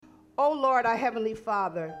O Lord, our heavenly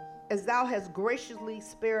Father, as thou hast graciously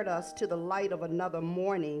spared us to the light of another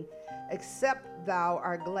morning, accept thou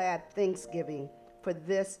our glad thanksgiving for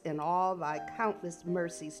this and all thy countless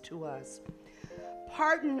mercies to us.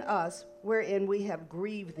 Pardon us wherein we have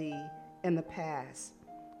grieved thee in the past.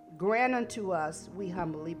 Grant unto us, we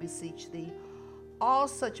humbly beseech thee, all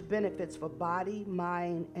such benefits for body,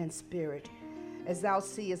 mind, and spirit, as thou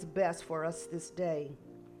seest best for us this day.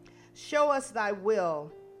 Show us thy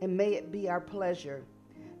will, and may it be our pleasure.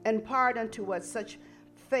 Impart unto us such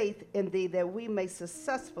faith in thee that we may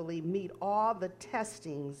successfully meet all the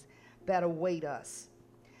testings that await us.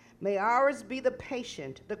 May ours be the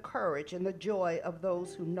patience, the courage, and the joy of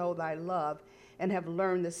those who know thy love and have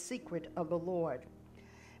learned the secret of the Lord.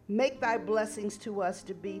 Make thy blessings to us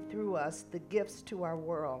to be through us the gifts to our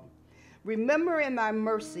world. Remember in thy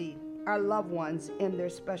mercy our loved ones in their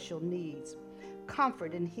special needs.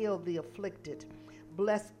 Comfort and heal the afflicted.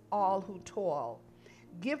 Bless all who toil.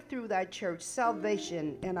 Give through thy church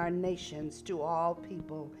salvation in our nations to all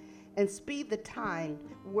people, and speed the time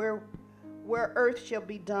where earth shall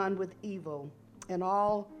be done with evil, and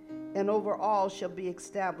over all shall be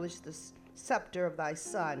established the scepter of thy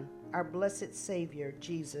Son, our blessed Savior,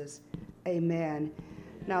 Jesus. Amen.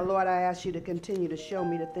 Now, Lord, I ask you to continue to show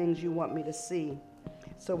me the things you want me to see.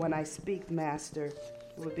 So when I speak, Master, it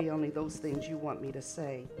will be only those things you want me to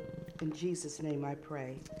say. In Jesus' name I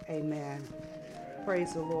pray. Amen.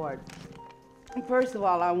 Praise the Lord. First of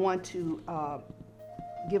all, I want to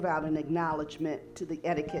give out an acknowledgement to the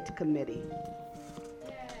Etiquette Committee.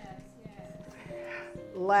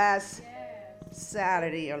 Last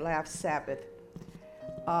Saturday or last Sabbath,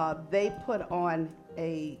 they put on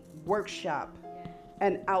a workshop,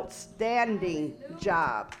 an outstanding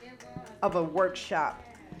job of a workshop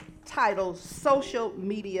titled Social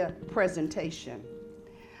Media Presentation.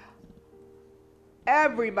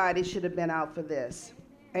 Everybody should have been out for this.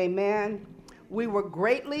 Amen. We were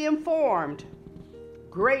greatly informed.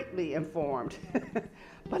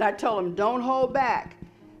 But I told them, don't hold back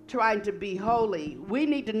trying to be holy. We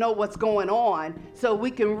need to know what's going on so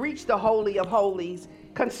we can reach the Holy of Holies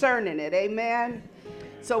concerning it. Amen.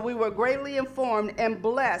 So we were greatly informed and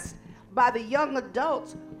blessed by the young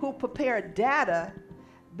adults who prepared data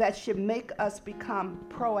that should make us become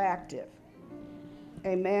proactive.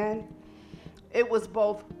 Amen. It was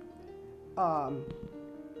both, I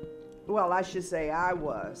should say I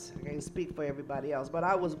can't speak for everybody else, but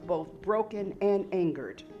I was both broken and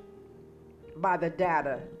angered by the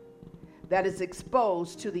data that is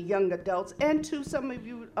exposed to the young adults and to some of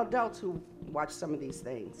you adults who watch some of these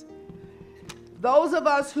things. Those of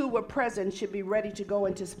us who were present should be ready to go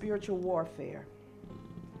into spiritual warfare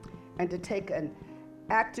and to take an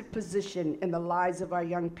active position in the lives of our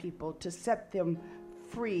young people to set them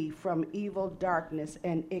free from evil, darkness,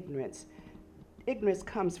 and ignorance. Ignorance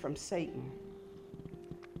comes from Satan.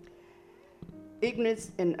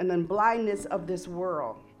 Ignorance and blindness of this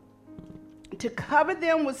world. To cover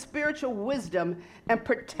them with spiritual wisdom and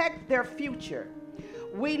protect their future,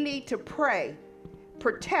 we need to pray,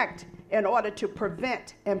 protect in order to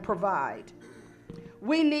prevent and provide.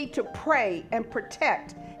 We need to pray and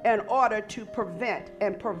protect in order to prevent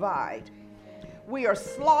and provide. We are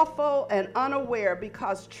slothful and unaware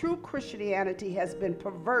because true Christianity has been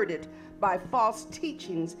perverted by false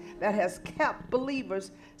teachings that has kept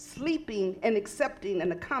believers sleeping and accepting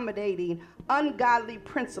and accommodating ungodly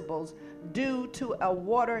principles due to a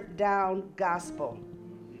watered-down gospel.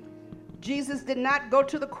 Jesus did not go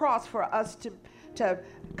to the cross for us to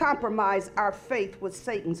compromise our faith with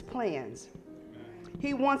Satan's plans.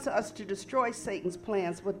 He wants us to destroy Satan's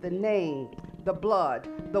plans with the name, the blood,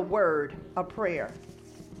 the word of prayer.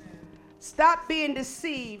 Stop being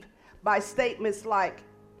deceived by statements like,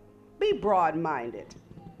 be broad-minded,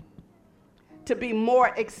 to be more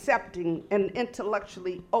accepting and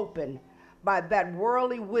intellectually open. By that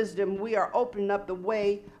worldly wisdom, we are opening up the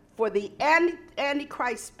way for the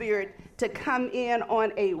Antichrist spirit to come in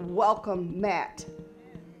on a welcome mat.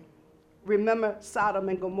 Remember Sodom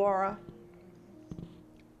and Gomorrah?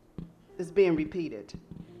 It's being repeated.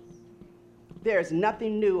 There's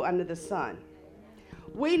nothing new under the sun.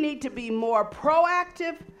 We need to be more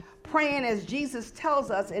proactive, praying as Jesus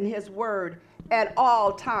tells us in his word at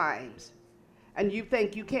all times. And you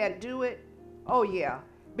think you can't do it? Oh yeah,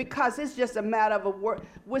 because it's just a matter of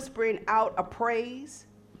whispering out a praise,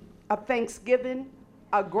 a thanksgiving,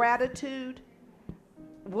 a gratitude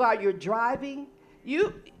while you're driving.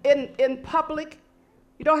 You in public,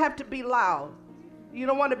 you don't have to be loud. You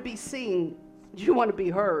don't want to be seen. You want to be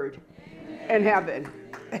heard in heaven.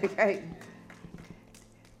 Okay?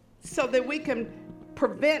 So that we can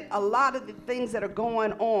prevent a lot of the things that are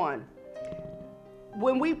going on.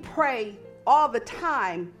 When we pray all the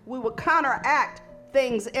time, we will counteract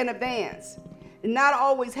things in advance, not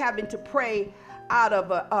always having to pray out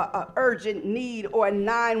of a urgent need or a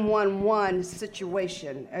 911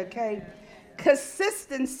 situation, okay?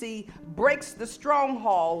 Consistency breaks the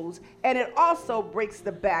strongholds, and it also breaks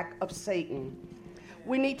the back of Satan.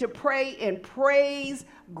 We need to pray in praise,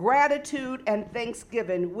 gratitude, and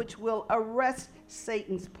thanksgiving, which will arrest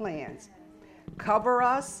Satan's plans. Cover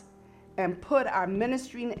us and put our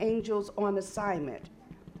ministering angels on assignment.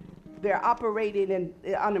 They're operating in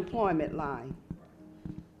the unemployment line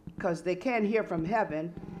because they can't hear from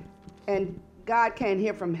heaven, and God can't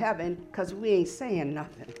hear from heaven because we ain't saying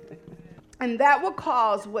nothing. And that will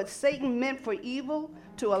cause what Satan meant for evil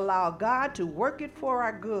to allow God to work it for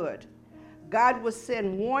our good. God will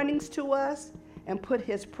send warnings to us and put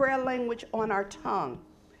his prayer language on our tongue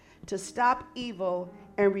to stop evil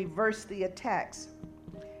and reverse the attacks.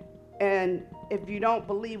 And if you don't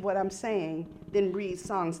believe what I'm saying, then read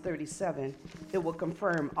Psalms 37. It will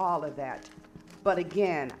confirm all of that. But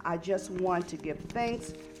again, I just want to give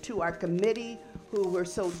thanks to our committee who were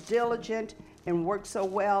so diligent and worked so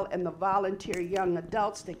well, and the volunteer young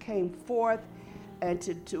adults that came forth and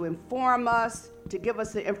to inform us, to give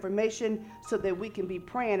us the information so that we can be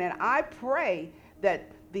praying. And I pray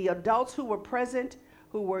that the adults who were present,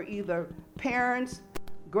 who were either parents,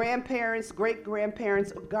 grandparents,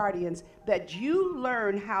 great-grandparents, or guardians, that you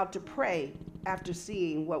learn how to pray after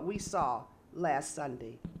seeing what we saw last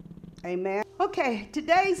Sunday. Amen. Okay,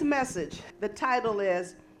 today's message, the title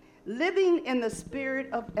is Living in the Spirit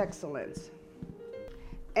of Excellence.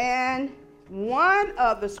 And one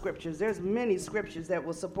of the scriptures, there's many scriptures that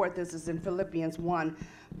will support this, is in Philippians 1,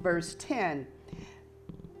 verse 10.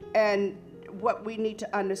 And what we need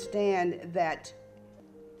to understand that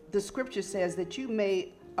the scripture says that you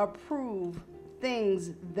may approve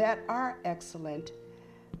things that are excellent,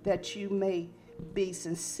 that you may be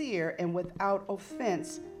sincere and without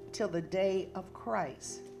offense till the day of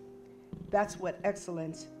Christ. That's what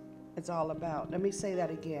excellence is all about. Let me say that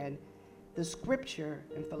again. The scripture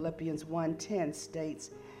in Philippians 1:10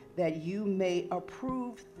 states that you may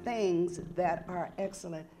approve things that are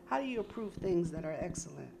excellent. How do you approve things that are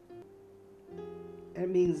excellent? It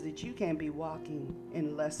means that you can't be walking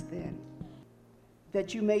in less than.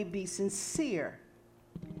 That you may be sincere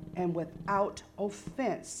and without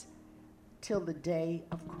offense till the day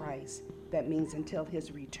of Christ. That means until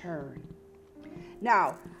his return.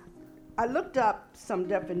 Now, I looked up some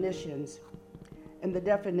definitions, and the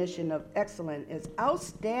definition of excellent is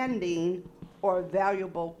outstanding or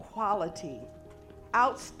valuable quality.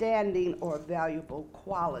 Outstanding or valuable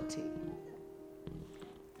quality.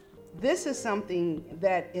 This is something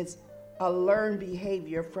that is a learned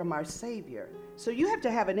behavior from our Savior. So you have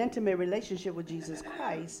to have an intimate relationship with Jesus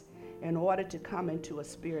Christ in order to come into a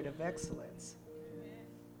spirit of excellence.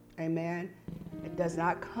 Amen. It does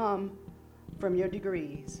not come from your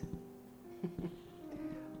degrees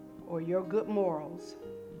or your good morals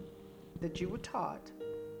that you were taught,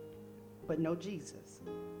 but no Jesus.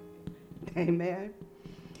 Amen.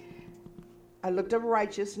 I looked up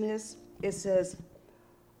righteousness. It says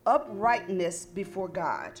uprightness before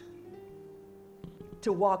God.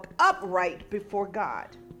 To walk upright before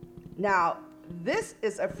God. Now, this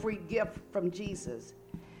is a free gift from Jesus.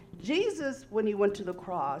 Jesus, when he went to the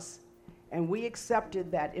cross and we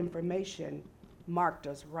accepted that information, marked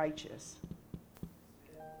us righteous.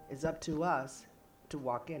 It's up to us to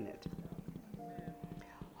walk in it.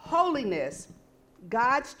 Holiness,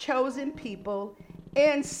 God's chosen people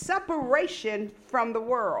in separation from the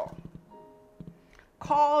world,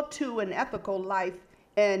 called to an ethical life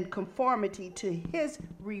and conformity to his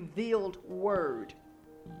revealed word.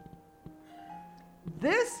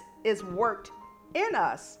 This is worked in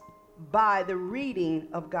us by the reading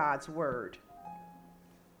of God's word.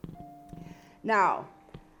 Now,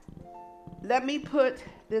 let me put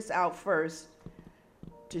this out first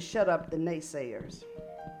to shut up the naysayers.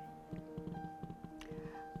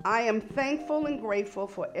 I am thankful and grateful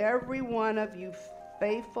for every one of you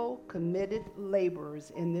faithful, committed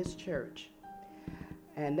laborers in this church.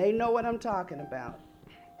 And they know what I'm talking about.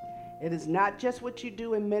 It is not just what you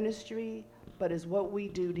do in ministry, but it's what we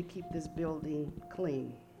do to keep this building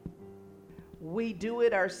clean. We do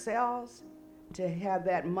it ourselves to have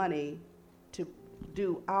that money to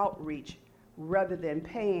do outreach rather than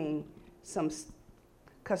paying some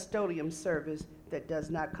custodian service that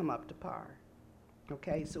does not come up to par.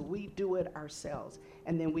 Okay, so we do it ourselves,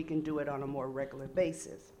 and then we can do it on a more regular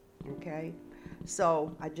basis. Okay,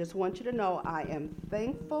 so I just want you to know I am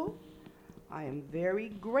thankful. I am very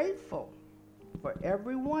grateful for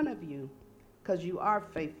every one of you, because you are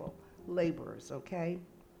faithful laborers, okay?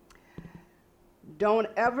 Don't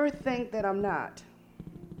ever think that I'm not,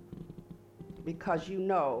 because you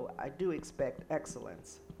know I do expect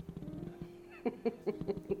excellence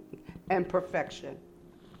and perfection,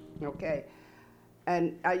 okay?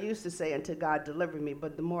 And I used to say, until God deliver me,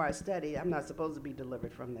 but the more I study, I'm not supposed to be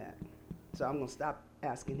delivered from that. So I'm going to stop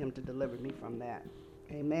asking him to deliver me from that.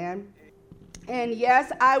 Amen? And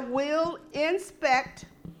yes, I will inspect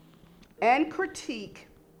and critique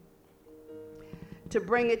to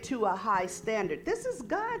bring it to a high standard. This is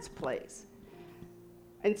God's place.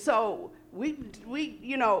 And so we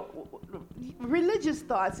religious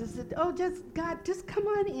thoughts is that, oh, God, just come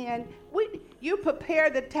on in. You prepare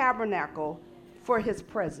the tabernacle for his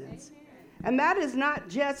presence. And that is not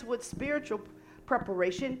just with spiritual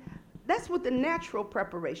preparation. That's with the natural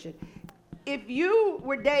preparation. If you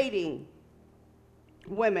were dating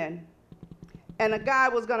women and a guy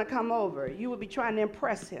was going to come over, you would be trying to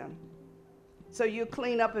impress him. So you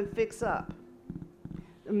clean up and fix up.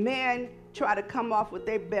 The men try to come off with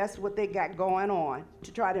their best, what they got going on,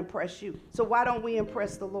 to try to impress you. So why don't we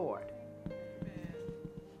impress the Lord?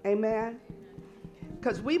 Amen?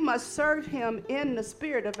 Because we must serve him in the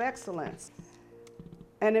spirit of excellence.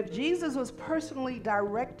 And if Jesus was personally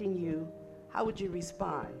directing you, how would you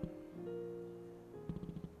respond?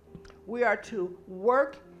 We are to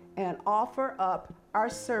work and offer up our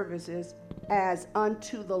services as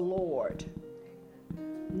unto the Lord.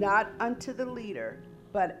 Not unto the leader,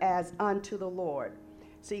 but as unto the Lord.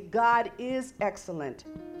 See, God is excellent,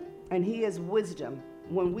 and he is wisdom.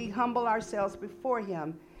 When we humble ourselves before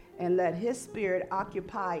him and let his spirit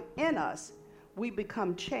occupy in us, we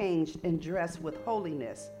become changed and dressed with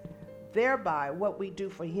holiness. Thereby, what we do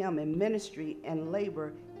for him in ministry and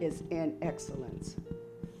labor is in excellence.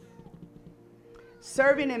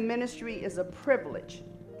 Serving in ministry is a privilege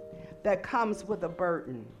that comes with a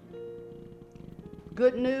burden.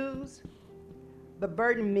 Good news, the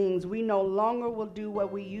burden means we no longer will do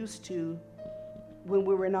what we used to when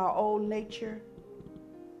we were in our old nature,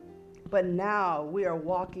 but now we are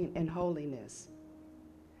walking in holiness.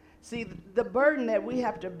 See, the burden that we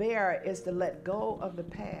have to bear is to let go of the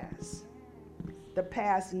past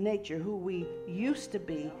nature, who we used to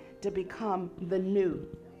be, to become the new.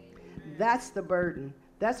 That's the burden.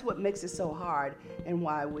 That's what makes it so hard, and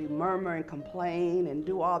why we murmur and complain and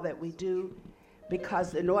do all that we do.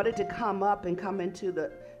 Because in order to come up and come into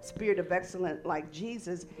the spirit of excellence like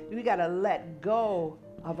Jesus, we got to let go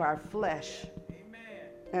of our flesh. Amen.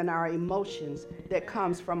 And our emotions that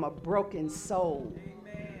comes from a broken soul.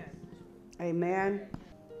 Amen. Amen.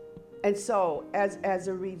 And so as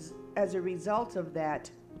a result of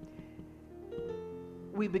that,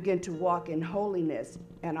 we begin to walk in holiness,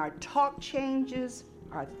 and our talk changes,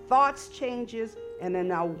 our thoughts changes, and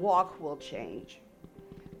then our walk will change.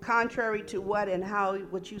 Contrary to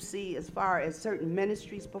what you see as far as certain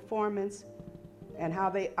ministries' performance and how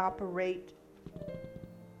they operate,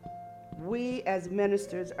 we as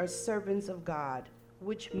ministers are servants of God,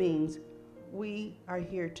 which means we are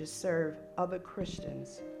here to serve other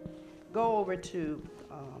Christians. Go over to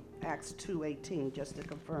Acts 2:18 just to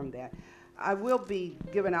confirm that. I will be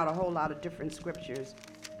giving out a whole lot of different scriptures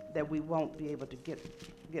that we won't be able to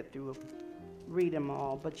get through. Read them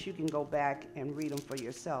all, but you can go back and read them for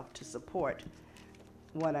yourself to support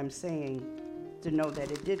what I'm saying, to know that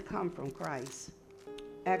it did come from Christ.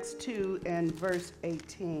 Acts 2 and verse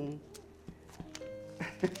 18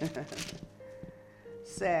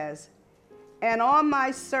 says, "And on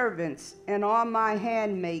my servants and on my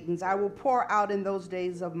handmaidens I will pour out in those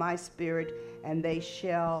days of my spirit, and they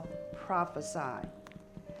shall prophesy."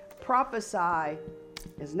 Prophesy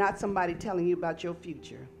is not somebody telling you about your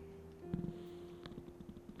future,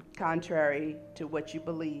 contrary to what you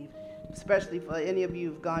believe, especially for any of you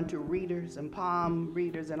who've gone to readers and palm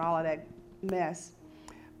readers and all of that mess.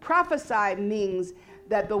 Prophesy means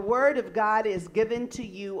that the word of God is given to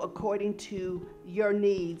you according to your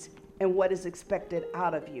needs and what is expected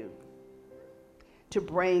out of you, to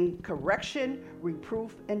bring correction,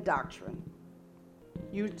 reproof, and doctrine.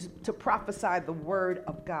 You to prophesy the word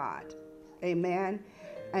of God. Amen.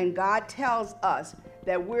 And God tells us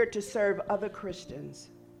that we're to serve other Christians,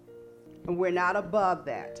 and we're not above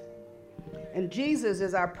that. And Jesus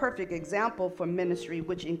is our perfect example for ministry,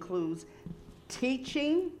 which includes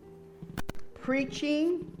teaching,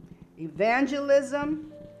 preaching,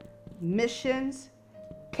 evangelism, missions,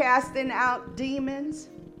 casting out demons,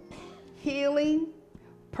 healing,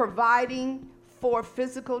 providing for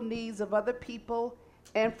physical needs of other people,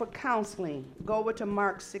 and for counseling. Go over to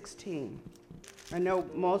Mark 16. I know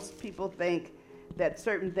most people think that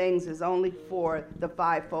certain things is only for the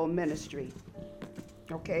fivefold ministry.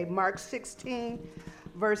 Okay, Mark 16,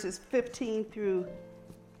 verses 15 through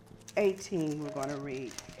 18, we're going to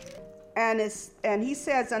read. And he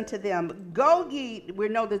says unto them, go ye, we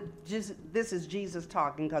know that this is Jesus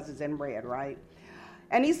talking because it's in red, right?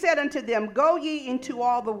 And he said unto them, go ye into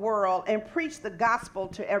all the world and preach the gospel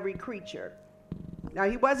to every creature. Now,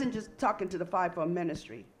 he wasn't just talking to the fivefold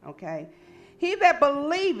ministry, okay? He that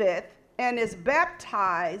believeth and is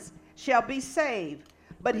baptized shall be saved,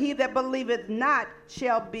 but he that believeth not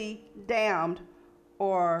shall be damned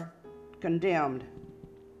or condemned.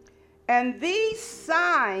 And these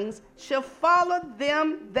signs shall follow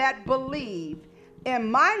them that believe.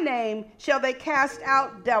 In my name shall they cast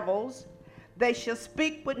out devils. They shall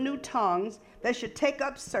speak with new tongues. They shall take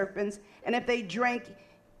up serpents. And if they drink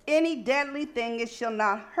any deadly thing, it shall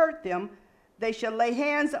not hurt them. They shall lay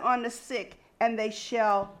hands on the sick, and they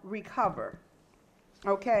shall recover.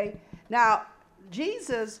 Okay? Now,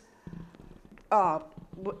 Jesus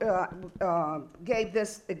gave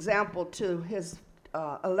this example to his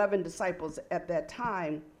 11 disciples at that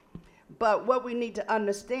time. But what we need to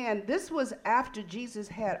understand, this was after Jesus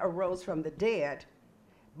had arose from the dead,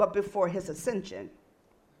 but before his ascension.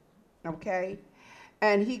 Okay?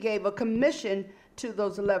 And he gave a commission to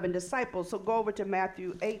those 11 disciples. So go over to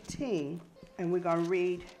Matthew 18, and we're going to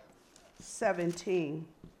read 17,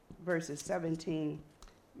 verses 17.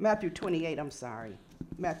 Matthew 28, I'm sorry.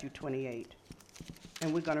 Matthew 28.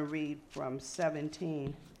 And we're going to read from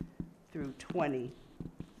 17 through 20.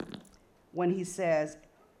 When he says,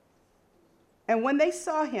 and when they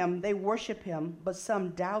saw him, they worshiped him, but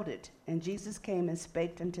some doubted. And Jesus came and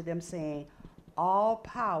spake unto them, saying, all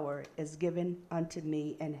power is given unto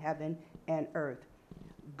me in heaven and earth.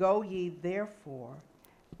 Go ye therefore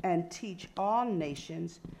and teach all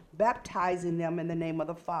nations, baptizing them in the name of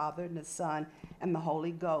the Father and the Son and the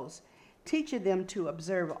Holy Ghost, teaching them to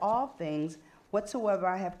observe all things whatsoever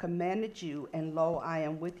I have commanded you, and lo, I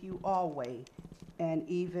am with you always, and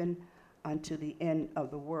even unto the end of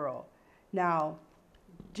the world. Now,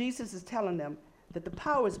 Jesus is telling them that the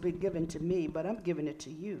power has been given to me, but I'm giving it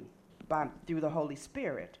to you through the Holy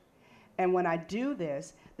Spirit. And when I do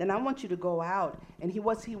this, then I want you to go out, and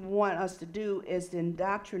what he wants us to do is to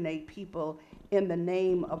indoctrinate people in the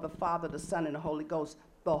name of the Father, the Son, and the Holy Ghost,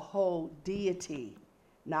 the whole deity,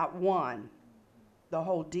 not one, the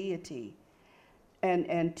whole deity,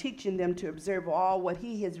 and teaching them to observe all what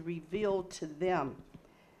he has revealed to them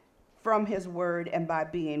from his word and by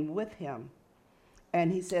being with him.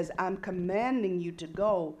 And he says, I'm commanding you to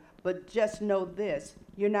go, but just know this,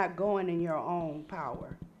 you're not going in your own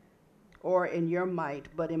power or in your might,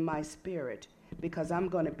 but in my spirit, because I'm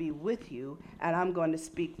going to be with you, and I'm going to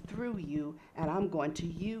speak through you, and I'm going to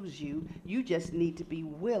use you. You just need to be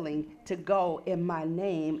willing to go in my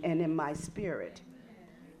name and in my spirit.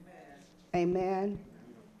 Amen. Amen.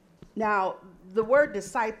 Now, the word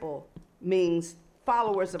disciple means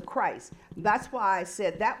followers of Christ. That's why I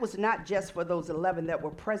said that was not just for those 11 that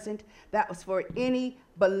were present. That was for any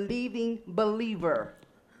believing believer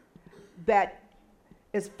that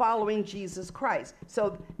is following Jesus Christ.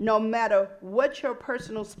 So no matter what your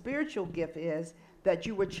personal spiritual gift is that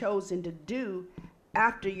you were chosen to do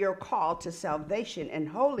after your call to salvation and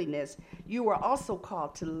holiness, you were also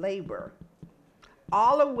called to labor,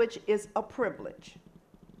 all of which is a privilege.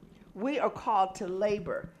 We are called to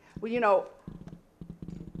labor. Well, you know,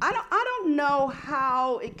 I don't know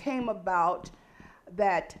how it came about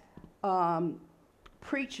that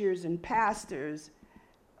preachers and pastors,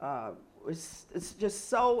 it's just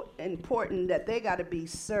so important that they got to be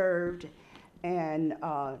served and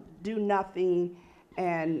do nothing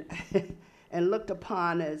and and looked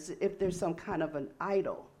upon as if there's some kind of an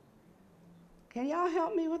idol. Can y'all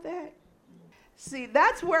help me with that? See,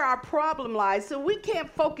 that's where our problem lies. So we can't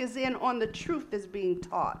focus in on the truth that's being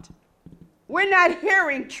taught. We're not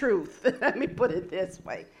hearing truth. Let me put it this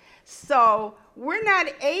way. So we're not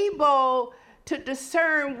able to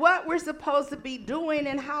discern what we're supposed to be doing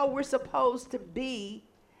and how we're supposed to be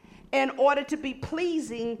in order to be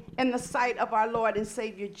pleasing in the sight of our Lord and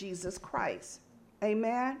Savior Jesus Christ.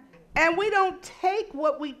 Amen? And we don't take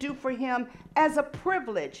what we do for him as a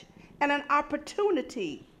privilege and an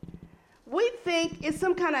opportunity. We think it's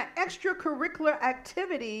some kind of extracurricular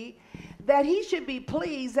activity that he should be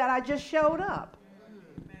pleased that I just showed up.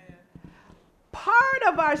 Amen. Part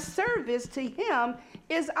of our service to him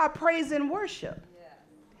is our praise and worship,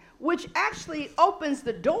 which actually opens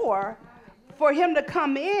the door for him to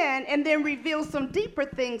come in and then reveal some deeper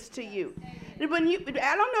things to you. I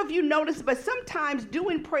don't know if you noticed, but sometimes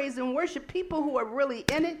doing praise and worship, people who are really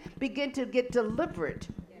in it begin to get delivered.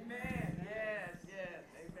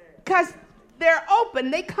 because they're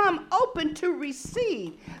open. They come open to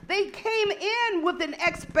receive. They came in with an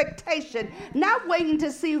expectation, not waiting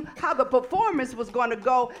to see how the performance was going to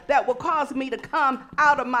go that will cause me to come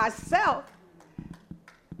out of myself.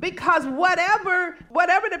 Because whatever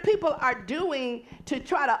the people are doing to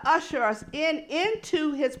try to usher us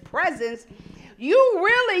into his presence, you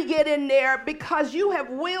really get in there because you have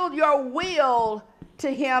willed your will to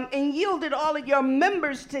him and yielded all of your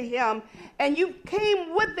members to him, and you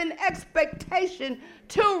came with an expectation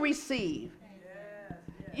to receive.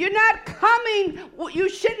 You're not coming, you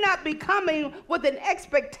should not be coming with an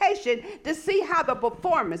expectation to see how the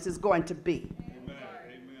performance is going to be.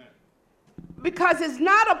 Because it's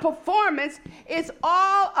not a performance, it's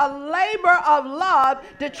all a labor of love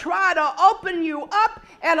to try to open you up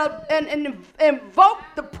and invoke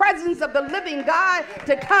the presence of the living God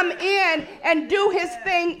to come in and do his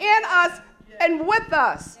thing in us and with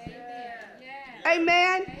us.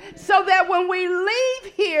 Amen. So that when we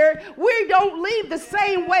leave here, we don't leave the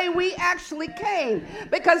same way we actually came.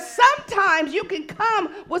 Because sometimes you can come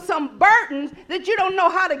with some burdens that you don't know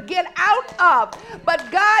how to get out of. But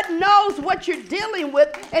God knows what you're dealing with,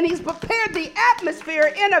 and he's prepared the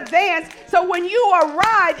atmosphere in advance. So when you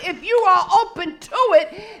arrive, if you are open to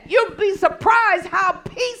it, you'll be surprised how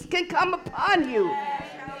peace can come upon you.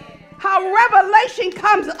 How revelation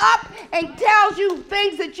comes up and tells you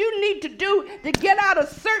things that you need to do to get out of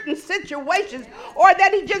certain situations, or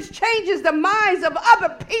that he just changes the minds of other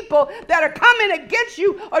people that are coming against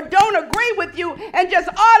you or don't agree with you, and just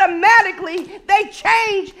automatically they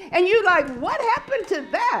change, and you like, what happened to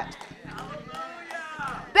that?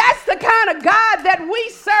 That's the kind of God that we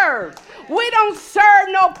serve. We don't serve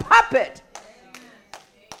no puppet.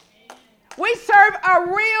 We serve a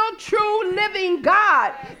real, true, living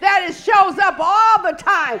God that shows up all the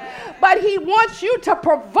time. But he wants you to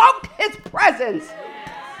provoke his presence.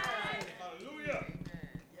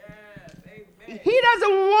 He doesn't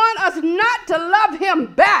want us not to love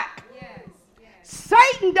him back.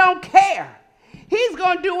 Satan don't care. He's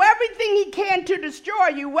going to do everything he can to destroy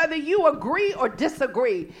you, whether you agree or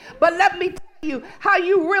disagree. But let me tell you how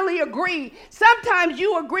you really agree. Sometimes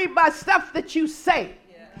you agree by stuff that you say.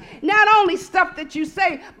 Not only stuff that you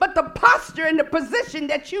say, but the posture and the position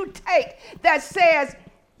that you take that says,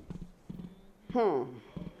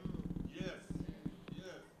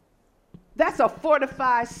 that's a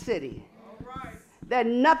fortified city that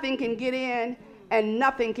nothing can get in and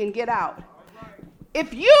nothing can get out.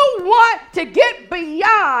 If you want to get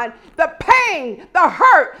beyond the pain, the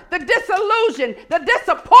hurt, the disillusion, the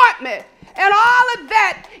disappointment, and all of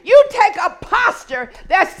that, you take a posture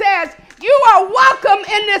that says, you are welcome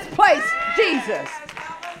in this place, Jesus.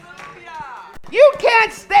 You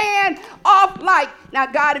can't stand off like, now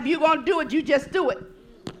God, if you're going to do it, you just do it.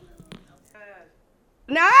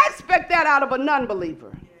 Now I expect that out of a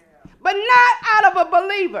non-believer, but not out of a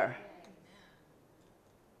believer.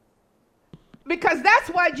 Because that's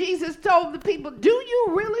why Jesus told the people, do you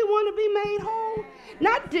really want to be made whole?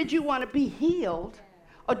 Not did you want to be healed,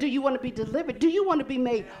 or do you want to be delivered? Do you want to be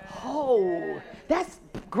made whole? That's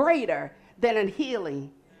greater than a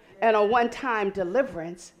healing and a one-time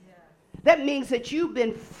deliverance. That means that you've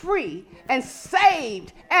been free and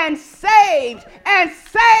saved and saved and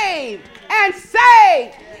saved and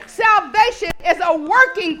saved. Salvation is a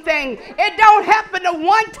working thing. It don't happen the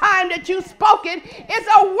one time that you spoke it. It's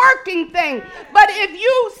a working thing. But if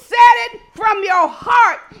you said it from your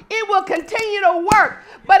heart, it will continue to work.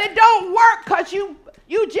 But it don't work because you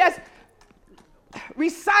just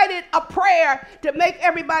recited a prayer to make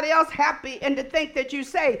everybody else happy and to think that you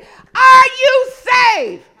saved. Are you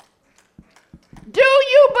saved? Do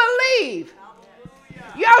you believe?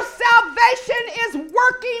 Your salvation is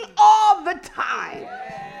working all the time.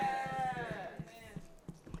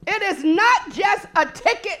 It is not just a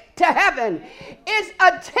ticket to heaven. It's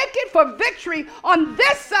a ticket for victory on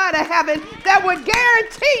this side of heaven that will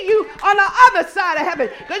guarantee you on the other side of heaven.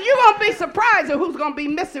 Because you're going to be surprised at who's going to be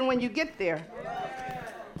missing when you get there.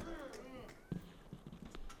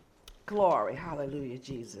 Glory. Hallelujah,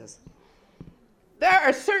 Jesus. There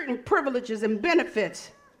are certain privileges and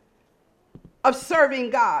benefits of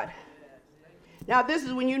serving God. Now, this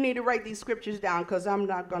is when you need to write these scriptures down because I'm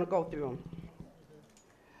not going to go through them.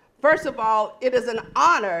 First of all, it is an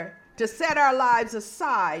honor to set our lives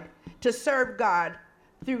aside to serve God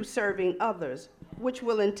through serving others, which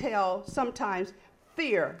will entail sometimes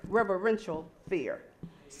fear, reverential fear.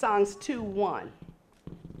 Psalms 2:1.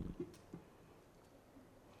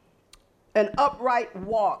 An upright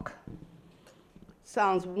walk.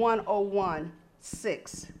 Psalms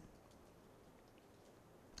 101:6.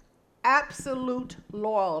 Absolute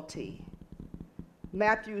loyalty.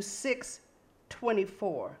 Matthew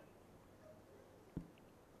 6:24.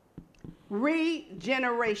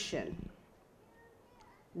 Regeneration.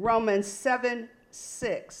 Romans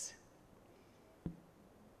 7:6.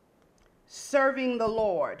 Serving the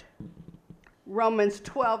Lord. Romans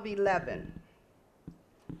 12:11.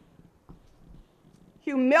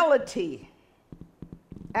 Humility.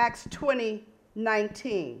 Acts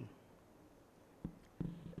 20:19.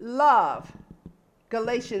 Love.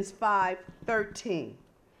 Galatians 5:13.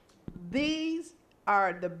 These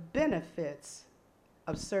are the benefits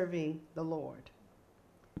of serving the Lord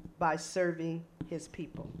by serving his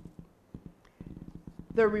people.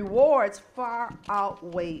 The rewards far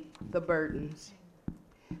outweigh the burdens.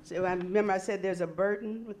 So I remember I said there's a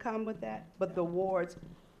burden would come with that, but the rewards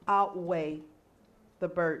outweigh the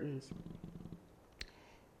burdens.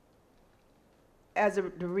 As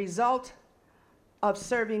the result of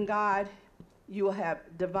serving God, you will have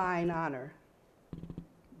divine honor.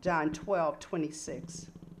 John 12:26.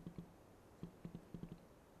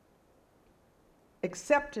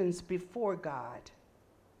 Acceptance before God.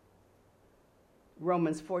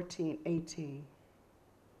 Romans 14:18.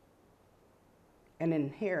 An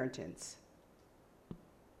inheritance.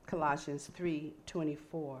 Colossians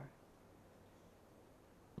 3:24.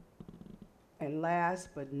 And last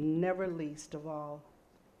but never least of all,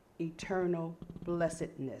 eternal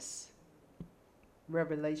blessedness.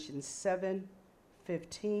 Revelation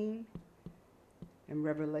 7:15 and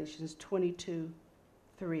Revelations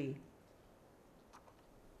 22:3.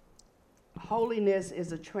 Holiness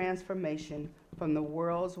is a transformation from the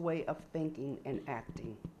world's way of thinking and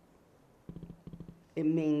acting. It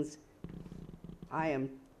means I am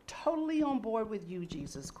totally on board with you,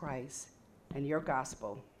 Jesus Christ, and your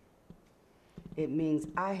gospel. It means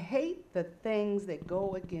I hate the things that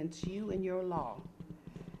go against you and your law.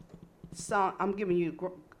 So I'm giving you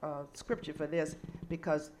scripture for this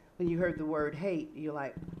because when you heard the word hate, you're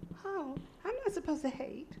like, oh, I'm not supposed to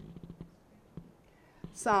hate.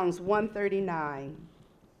 Psalms 139,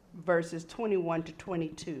 verses 21 to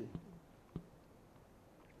 22.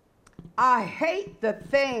 I hate the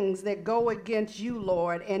things that go against you,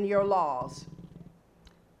 Lord, and your laws.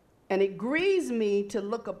 And it grieves me to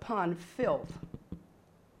look upon filth.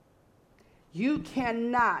 You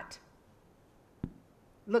cannot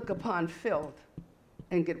look upon filth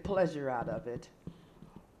and get pleasure out of it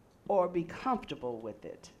or be comfortable with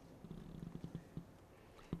it.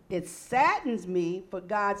 It saddens me for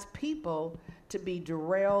God's people to be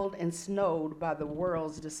derailed and snowed by the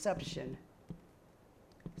world's deception.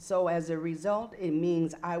 So as a result, it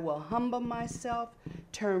means I will humble myself,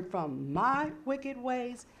 turn from my wicked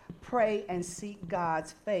ways, pray and seek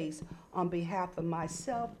God's face on behalf of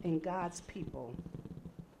myself and God's people.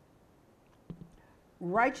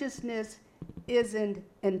 Righteousness isn't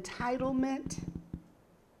entitlement,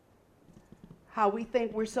 how we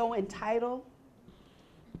think we're so entitled,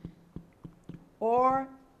 or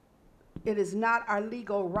it is not our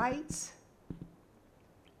legal rights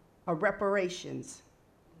or reparations.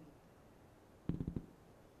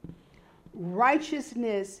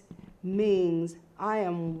 Righteousness means I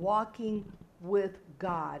am walking with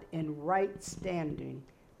God in right standing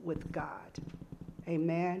with God.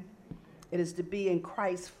 Amen. It is to be in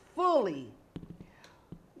Christ fully,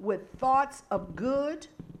 with thoughts of good,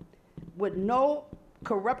 with no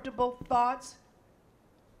corruptible thoughts,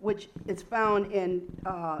 which is found in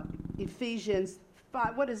Ephesians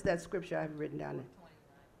 5. What is that scripture I have written down there?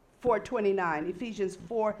 4:29. Ephesians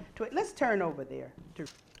 4:20. Let's turn over there.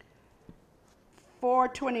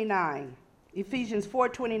 4:29. Ephesians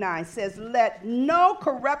 4:29 says, let no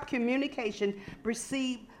corrupt communication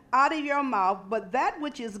proceed out of your mouth, but that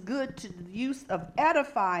which is good to the use of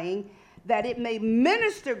edifying, that it may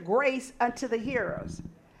minister grace unto the hearers.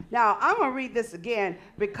 Now, I'm going to read this again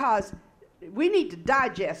because we need to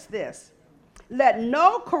digest this. Let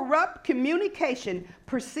no corrupt communication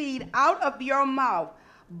proceed out of your mouth,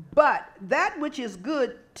 but that which is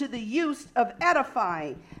good to the use of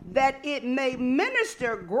edifying, that it may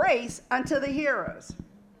minister grace unto the hearers.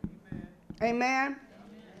 Amen. Amen.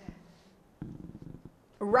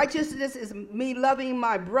 Righteousness is me loving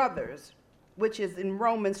my brothers, which is in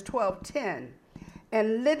Romans 12:10,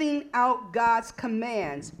 and living out God's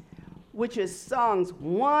commands, which is Psalms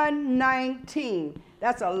 119.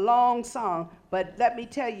 That's a long song, but let me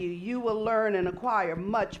tell you, you will learn and acquire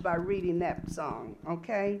much by reading that song,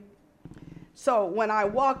 okay? So when I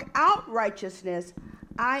walk out righteousness,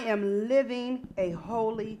 I am living a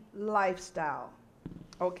holy lifestyle,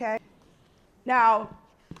 okay? Now,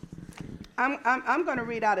 I'm going to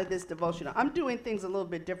read out of this devotional. I'm doing things a little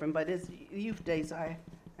bit different, but it's youth day, so I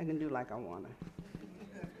can do like I want to.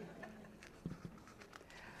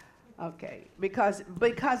 Okay, because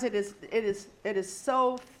it is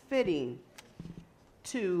so fitting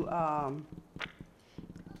to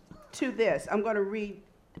this. I'm going to read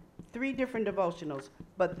 3 different devotionals,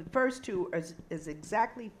 but the first 2 is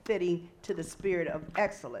exactly fitting to the spirit of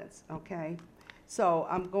excellence. Okay, so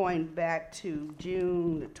I'm going back to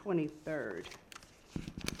June the 23rd.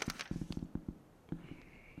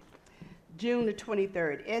 June the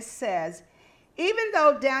 23rd. It says, even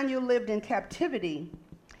though Daniel lived in captivity,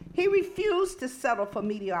 he refused to settle for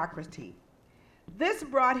mediocrity. This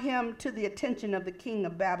brought him to the attention of the king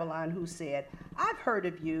of Babylon, who said, I've heard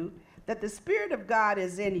of you, that the Spirit of God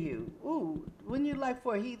is in you. Ooh, wouldn't you like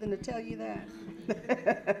for a heathen to tell you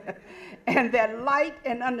that? And that light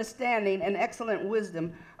and understanding and excellent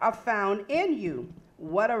wisdom are found in you.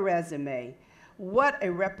 What a resume. What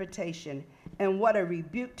a reputation. And what a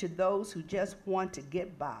rebuke to those who just want to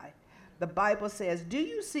get by. The Bible says, do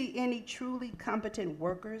you see any truly competent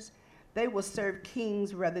workers? They will serve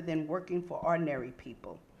kings rather than working for ordinary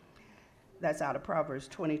people. That's out of Proverbs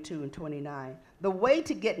 22 and 29. The way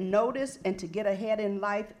to get noticed and to get ahead in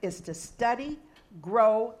life is to study,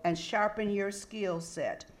 grow, and sharpen your skill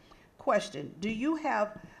set. Question, do you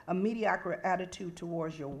have a mediocre attitude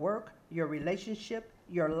towards your work, your relationship,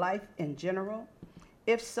 your life in general?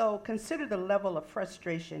 If so, consider the level of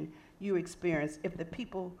frustration you experience if the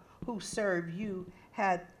people who serve you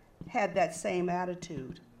had that same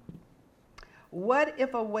attitude. What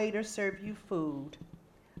if a waiter served you food,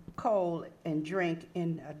 cold, and drink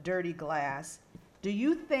in a dirty glass? Do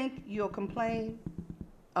you think you'll complain?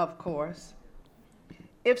 Of course.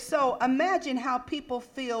 If so, imagine how people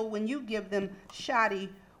feel when you give them shoddy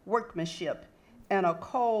workmanship and a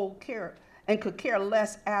cold care and could care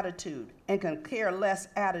less attitude and can care less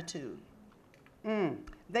attitude.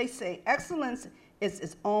 They say excellence is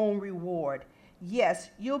its own reward.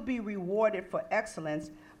 Yes, you'll be rewarded for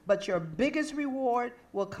excellence, but your biggest reward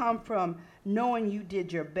will come from knowing you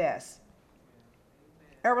did your best.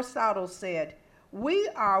 Aristotle said, we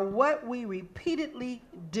are what we repeatedly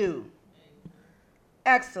do.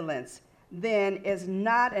 Excellence, then, is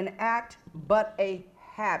not an act, but a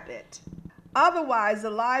habit. Otherwise, the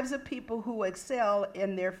lives of people who excel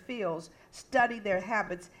in their fields study their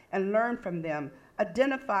habits and learn from them,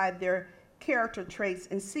 identify their character traits,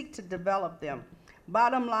 and seek to develop them.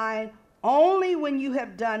 Bottom line, only when you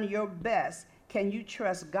have done your best can you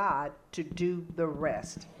trust God to do the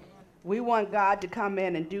rest. We want God to come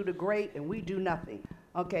in and do the great, and we do nothing.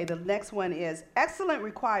 Okay, the next one is, excellent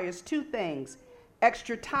requires 2 things,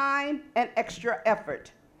 extra time and extra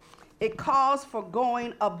effort. It calls for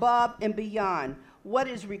going above and beyond what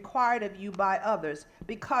is required of you by others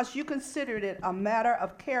because you considered it a matter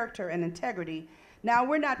of character and integrity. Now,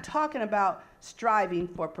 we're not talking about striving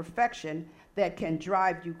for perfection that can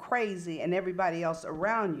drive you crazy and everybody else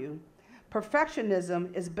around you.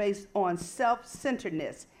 Perfectionism is based on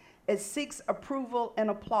self-centeredness. It seeks approval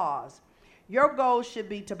and applause. Your goal should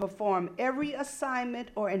be to perform every assignment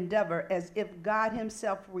or endeavor as if God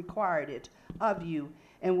himself required it of you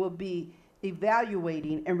and will be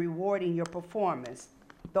evaluating and rewarding your performance.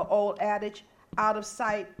 The old adage, out of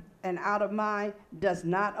sight and out of mind, does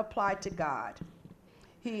not apply to God.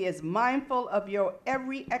 He is mindful of your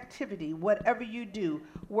every activity. Whatever you do,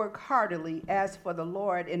 work heartily as for the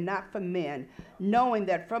Lord and not for men, knowing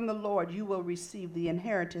that from the Lord you will receive the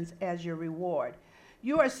inheritance as your reward.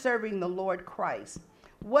 You are serving the Lord Christ.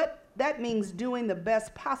 What that means, doing the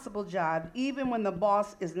best possible job, even when the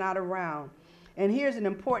boss is not around. And here's an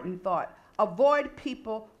important thought. Avoid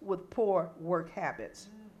people with poor work habits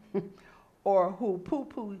or who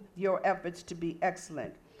poo-poo your efforts to be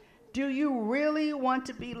excellent. Do you really want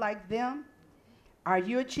to be like them? Are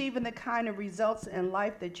you achieving the kind of results in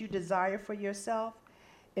life that you desire for yourself?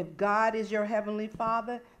 If God is your heavenly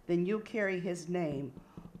Father, then you'll carry his name.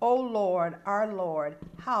 O Lord, our Lord,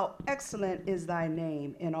 how excellent is thy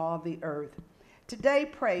name in all the earth. Today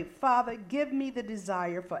pray, Father, give me the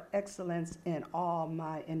desire for excellence in all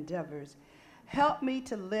my endeavors. Help me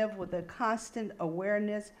to live with a constant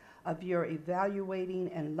awareness of your evaluating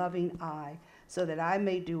and loving eye, so that I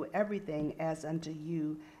may do everything as unto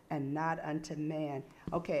you and not unto man.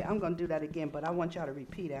 Okay, I'm going to do that again, but I want y'all to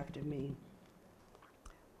repeat after me.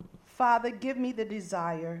 Father, give me the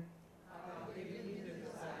desire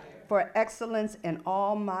for excellence in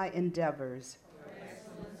all my endeavors.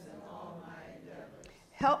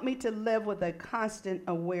 Help me to live with a constant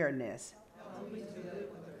awareness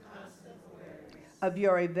of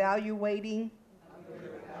your evaluating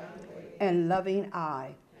and loving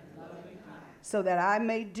eye, so that I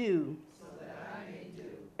may do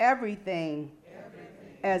everything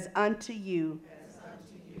as unto you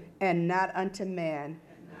and not unto man.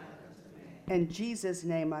 In Jesus'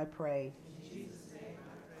 name I pray.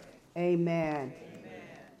 Amen.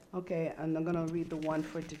 Okay, and I'm going to read the one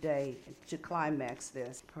for today to climax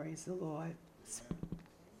this. Praise the Lord.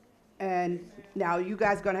 And now you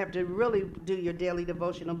guys are going to have to really do your daily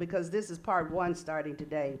devotional because this is part 1 starting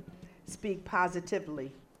today. Speak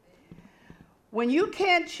positively. When you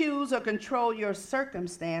can't choose or control your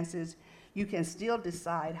circumstances, you can still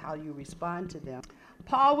decide how you respond to them.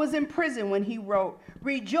 Paul was in prison when he wrote,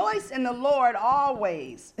 "Rejoice in the Lord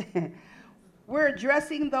always." We're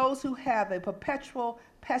addressing those who have a perpetual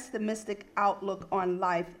pessimistic outlook on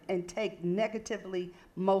life and talk negatively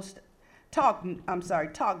most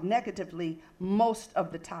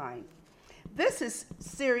of the time. This is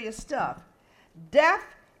serious stuff.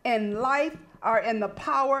 Death and life are in the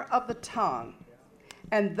power of the tongue,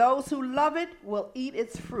 and those who love it will eat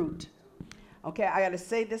its fruit. Okay, I got to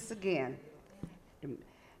say this again.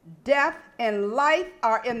 Death and life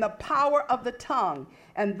are in the power of the tongue,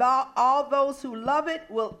 and all those who love it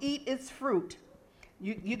will eat its fruit.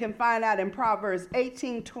 You can find out in Proverbs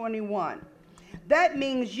 18:21. That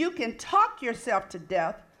means you can talk yourself to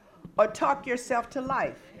death or talk yourself to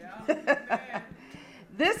life.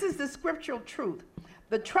 This is the scriptural truth.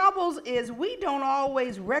 The trouble is we don't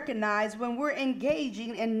always recognize when we're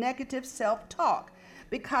engaging in negative self-talk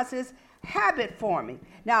because it's habit forming.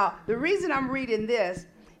 Now, the reason I'm reading this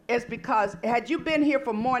is because had you been here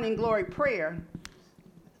for morning glory prayer,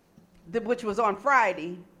 which was on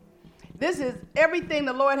Friday, this is everything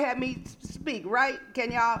the Lord had me speak, right?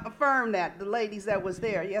 Can y'all affirm that, the ladies that was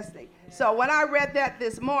there yesterday? So when I read that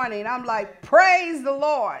this morning, I'm like, praise the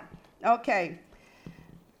Lord. Okay.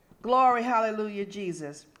 Glory, hallelujah,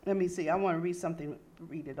 Jesus. Let me see. I want to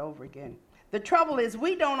read it over again. The trouble is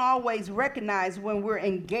we don't always recognize when we're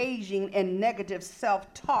engaging in negative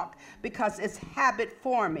self-talk because it's habit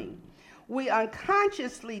forming. We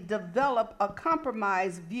unconsciously develop a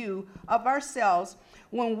compromised view of ourselves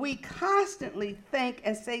when we constantly think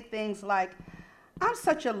and say things like, "I'm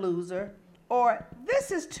such a loser," or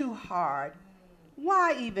 "This is too hard.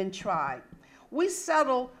 Why even try?" We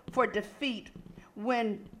settle for defeat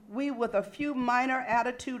when with a few minor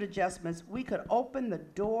attitude adjustments, we could open the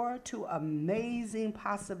door to amazing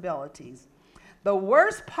possibilities. The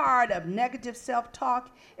worst part of negative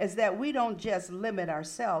self-talk is that we don't just limit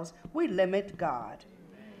ourselves, we limit God.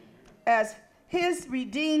 As his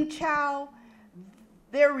redeemed child,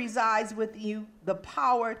 there resides with you the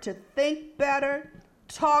power to think better,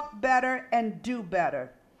 talk better, and do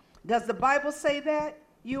better. Does the Bible say that,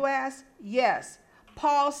 you ask? Yes.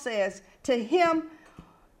 Paul says, to him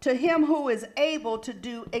who is able to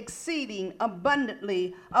do exceeding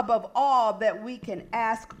abundantly above all that we can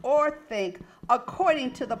ask or think,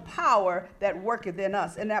 according to the power that worketh in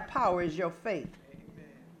us. And that power is your faith. Amen.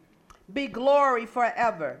 Be glory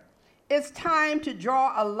forever. It's time to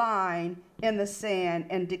draw a line in the sand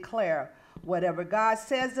and declare, whatever God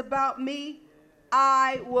says about me,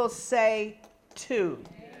 I will say too.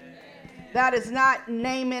 Amen. That is not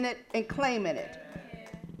naming it and claiming it.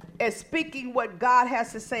 Is speaking what God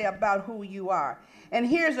has to say about who you are. And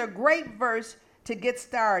here's a great verse to get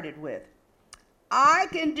started with. I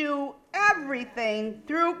can do everything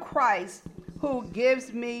through Christ who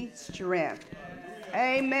gives me strength.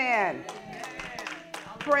 Amen.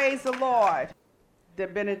 Praise the Lord. The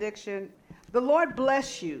benediction. The Lord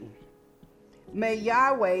bless you. May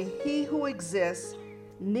Yahweh, he who exists,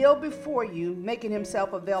 kneel before you, making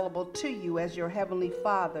himself available to you as your heavenly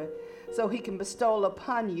Father, so he can bestow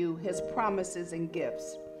upon you his promises and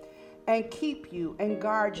gifts, and keep you and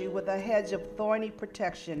guard you with a hedge of thorny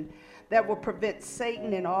protection that will prevent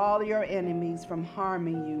Satan and all your enemies from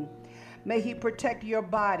harming you. May he protect your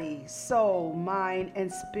body, soul, mind,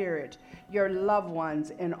 and spirit, your loved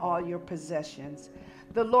ones, and all your possessions.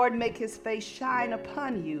 The Lord make his face shine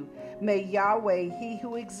upon you. May Yahweh, he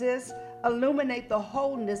who exists, illuminate the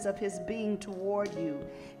wholeness of his being toward you,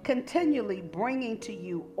 continually bringing to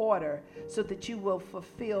you order so that you will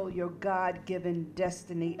fulfill your God-given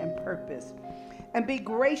destiny and purpose. And be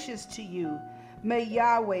gracious to you. May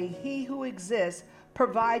Yahweh, he who exists,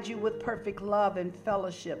 provide you with perfect love and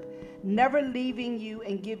fellowship, never leaving you,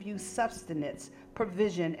 and give you sustenance,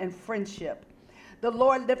 provision, and friendship. The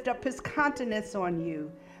Lord lift up his countenance on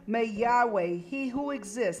you. May Yahweh, he who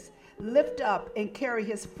exists, lift up and carry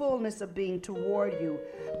his fullness of being toward you,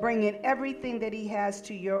 bringing everything that he has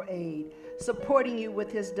to your aid, supporting you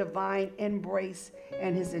with his divine embrace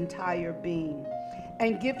and his entire being,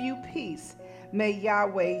 and give you peace. May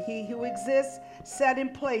Yahweh, he who exists, set in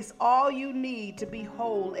place all you need to be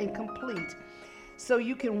whole and complete, so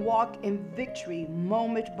you can walk in victory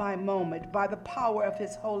moment by moment by the power of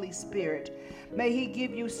his Holy Spirit. May he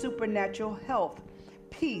give you supernatural health,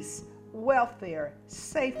 peace, welfare,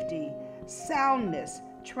 safety, soundness,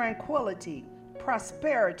 tranquility,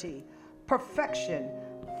 prosperity, perfection,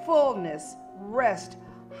 fullness, rest,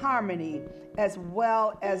 harmony, as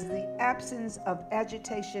well as the absence of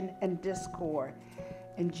agitation and discord.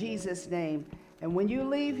 In Jesus' name. And when you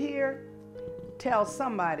leave here, tell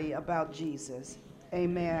somebody about Jesus.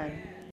 Amen.